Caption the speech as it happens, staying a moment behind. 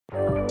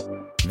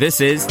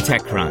This is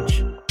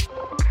TechCrunch.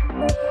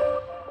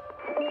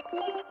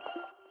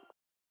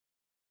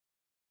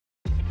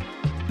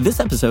 This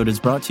episode is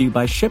brought to you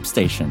by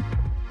ShipStation.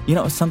 You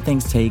know, some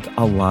things take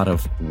a lot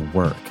of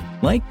work,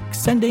 like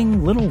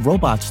sending little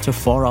robots to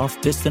far-off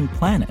distant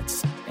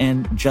planets.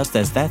 And just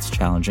as that's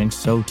challenging,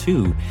 so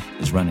too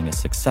is running a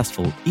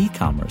successful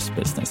e-commerce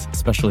business,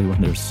 especially when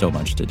there's so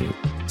much to do.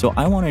 So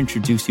I want to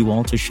introduce you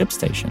all to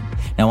ShipStation.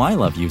 Now, I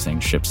love using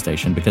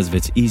ShipStation because of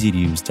its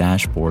easy-to-use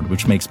dashboard,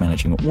 which makes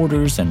managing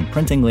orders and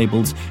printing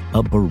labels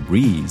a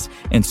breeze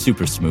and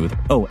super smooth.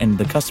 Oh, and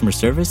the customer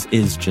service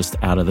is just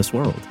out of this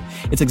world.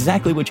 It's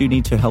exactly what you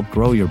need to help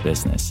grow your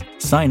business.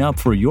 Sign up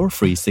for your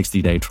free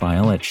 60-day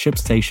trial at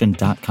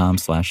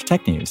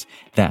shipstation.com/technews.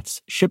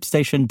 That's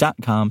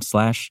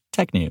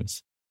shipstation.com/technews.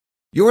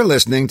 You're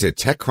listening to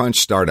TechCrunch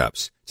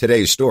Startups.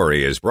 Today's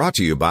story is brought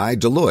to you by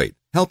Deloitte,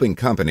 helping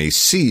companies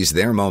seize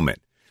their moment.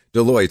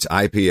 Deloitte's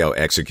IPO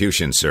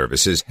execution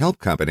services help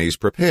companies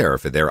prepare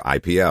for their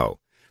IPO.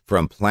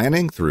 From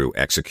planning through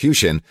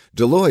execution,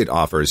 Deloitte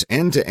offers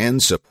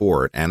end-to-end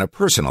support and a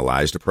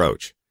personalized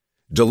approach.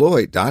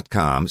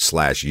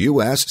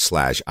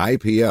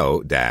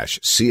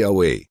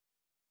 Deloitte.com/US/IPO-COE.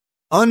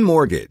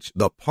 Unmortgage,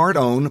 the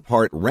part-own,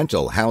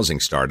 part-rental housing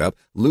startup,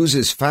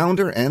 loses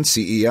founder and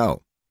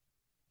CEO.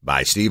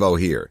 By Steve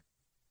O'Hear.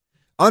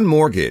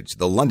 Unmortgage,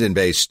 the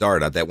London-based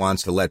startup that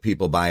wants to let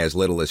people buy as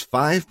little as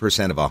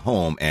 5% of a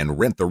home and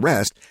rent the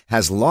rest,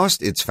 has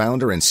lost its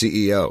founder and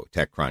CEO,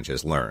 TechCrunch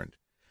has learned.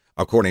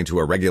 According to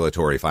a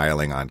regulatory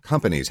filing on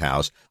Companies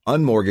House,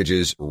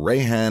 Unmortgage's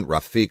Rayhan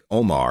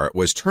Rafiq-Omar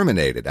was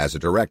terminated as a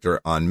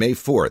director on May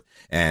 4th,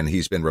 and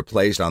he's been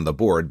replaced on the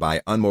board by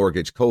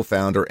Unmortgage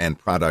co-founder and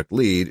product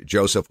lead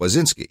Josef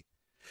Wasinski.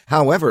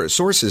 However,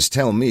 sources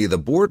tell me the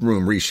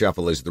boardroom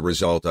reshuffle is the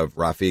result of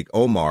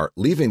Rafiq-Omar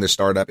leaving the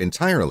startup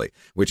entirely,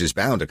 which is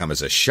bound to come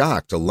as a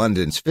shock to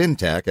London's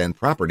fintech and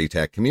property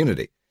tech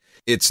community.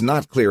 It's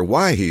not clear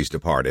why he's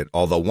departed,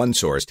 although one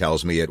source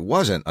tells me it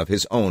wasn't of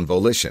his own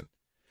volition.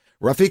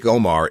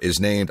 Rafiq-Omar is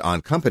named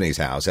on Companies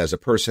House as a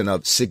person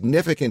of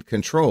significant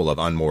control of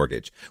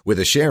Unmortgage, with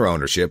a share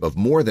ownership of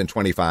more than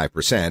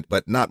 25%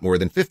 but not more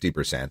than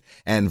 50%,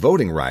 and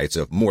voting rights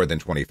of more than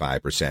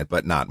 25%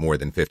 but not more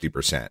than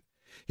 50%.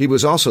 He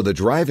was also the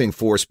driving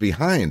force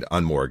behind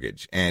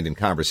Unmortgage, and in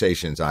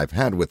conversations I've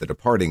had with the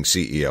departing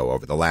CEO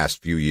over the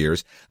last few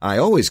years, I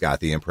always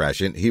got the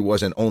impression he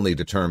wasn't only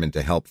determined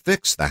to help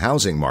fix the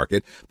housing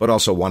market, but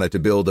also wanted to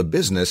build a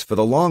business for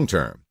the long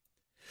term.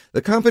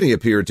 The company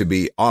appeared to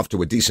be off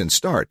to a decent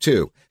start,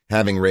 too,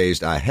 having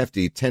raised a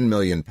hefty £10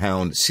 million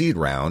seed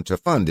round to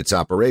fund its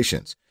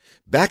operations.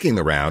 Backing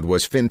the round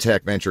was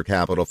fintech venture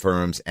capital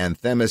firms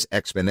Anthemis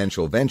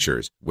Exponential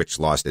Ventures, which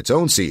lost its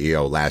own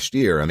CEO last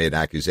year amid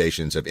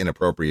accusations of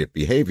inappropriate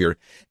behavior,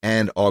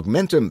 and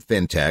Augmentum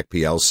Fintech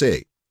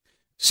plc.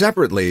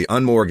 Separately,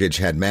 Unmortgage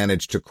had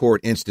managed to court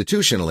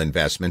institutional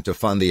investment to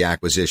fund the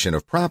acquisition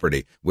of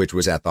property, which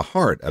was at the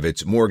heart of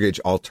its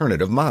mortgage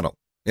alternative model.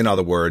 In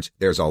other words,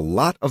 there's a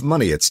lot of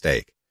money at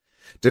stake.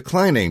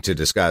 Declining to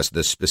discuss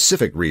the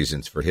specific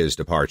reasons for his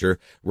departure,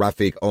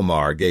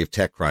 Rafiq-Omar gave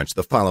TechCrunch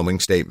the following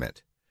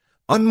statement.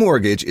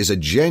 Unmortgage is a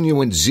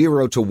genuine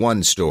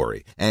 0-to-1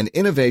 story, an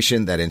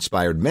innovation that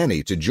inspired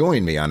many to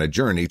join me on a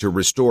journey to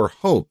restore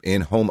hope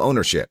in home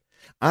ownership.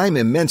 I'm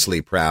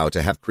immensely proud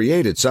to have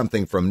created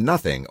something from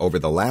nothing over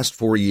the last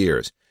 4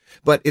 years.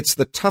 But it's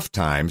the tough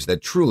times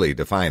that truly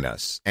define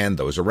us and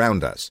those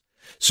around us.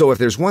 So if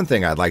there's one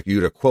thing I'd like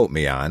you to quote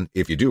me on,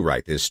 if you do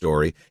write this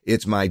story,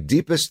 it's my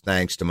deepest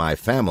thanks to my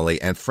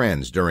family and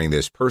friends during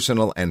this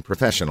personal and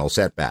professional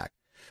setback.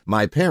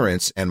 My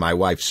parents and my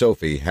wife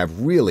Sophie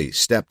have really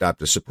stepped up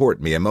to support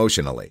me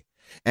emotionally.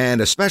 And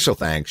a special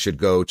thanks should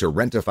go to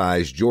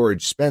Rentify's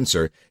George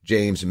Spencer,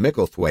 James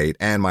Micklethwaite,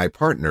 and my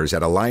partners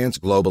at Alliance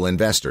Global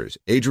Investors,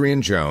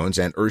 Adrian Jones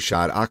and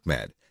Urshad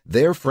Ahmed.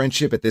 Their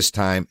friendship at this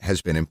time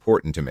has been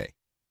important to me.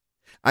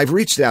 I've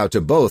reached out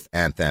to both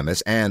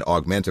Anthemis and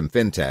Augmentum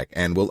Fintech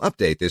and will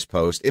update this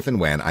post if and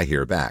when I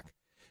hear back.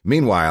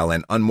 Meanwhile,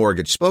 an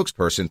Unmortgage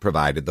spokesperson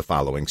provided the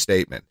following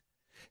statement.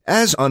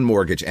 As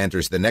Unmortgage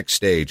enters the next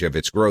stage of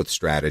its growth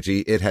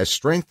strategy, it has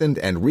strengthened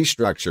and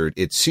restructured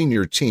its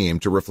senior team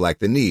to reflect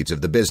the needs of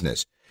the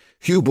business.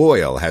 Hugh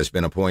Boyle has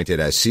been appointed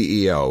as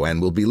CEO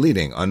and will be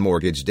leading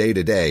Unmortgage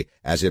day-to-day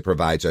as it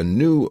provides a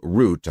new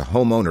route to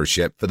home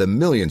ownership for the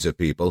millions of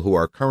people who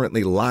are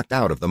currently locked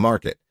out of the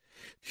market.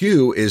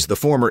 Hugh is the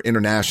former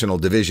International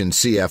Division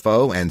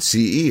CFO and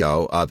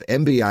CEO of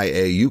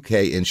MBIA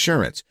UK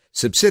Insurance,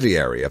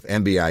 subsidiary of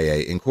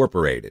MBIA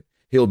Incorporated.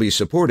 He'll be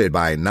supported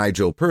by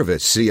Nigel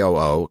Purvis,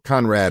 COO,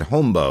 Conrad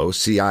Hombo,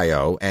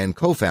 CIO, and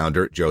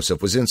co-founder Josef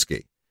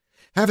Wasinski.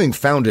 Having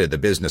founded the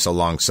business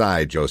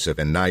alongside Joseph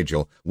and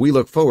Nigel, we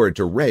look forward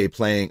to Ray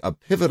playing a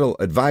pivotal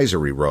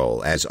advisory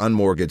role as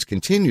Unmortgage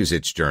continues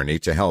its journey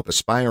to help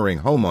aspiring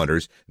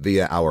homeowners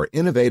via our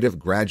innovative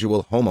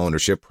gradual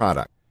homeownership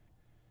product.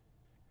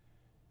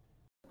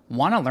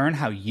 Want to learn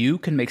how you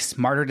can make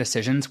smarter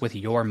decisions with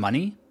your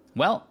money?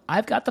 Well,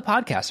 I've got the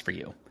podcast for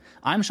you.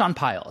 I'm Sean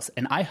Piles,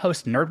 and I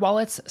host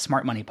NerdWallet's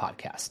Smart Money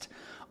Podcast.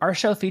 Our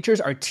show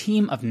features our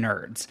team of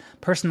nerds,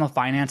 personal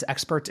finance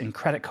experts in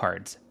credit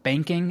cards,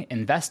 banking,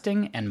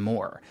 investing, and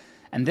more.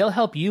 And they'll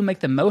help you make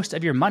the most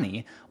of your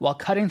money while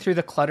cutting through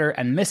the clutter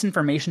and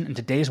misinformation in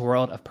today's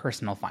world of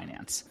personal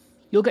finance.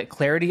 You'll get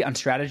clarity on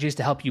strategies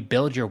to help you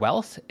build your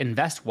wealth,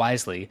 invest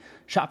wisely,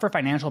 shop for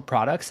financial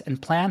products,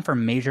 and plan for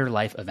major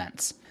life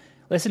events.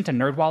 Listen to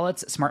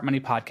NerdWallet's Smart Money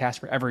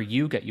Podcast wherever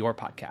you get your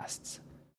podcasts.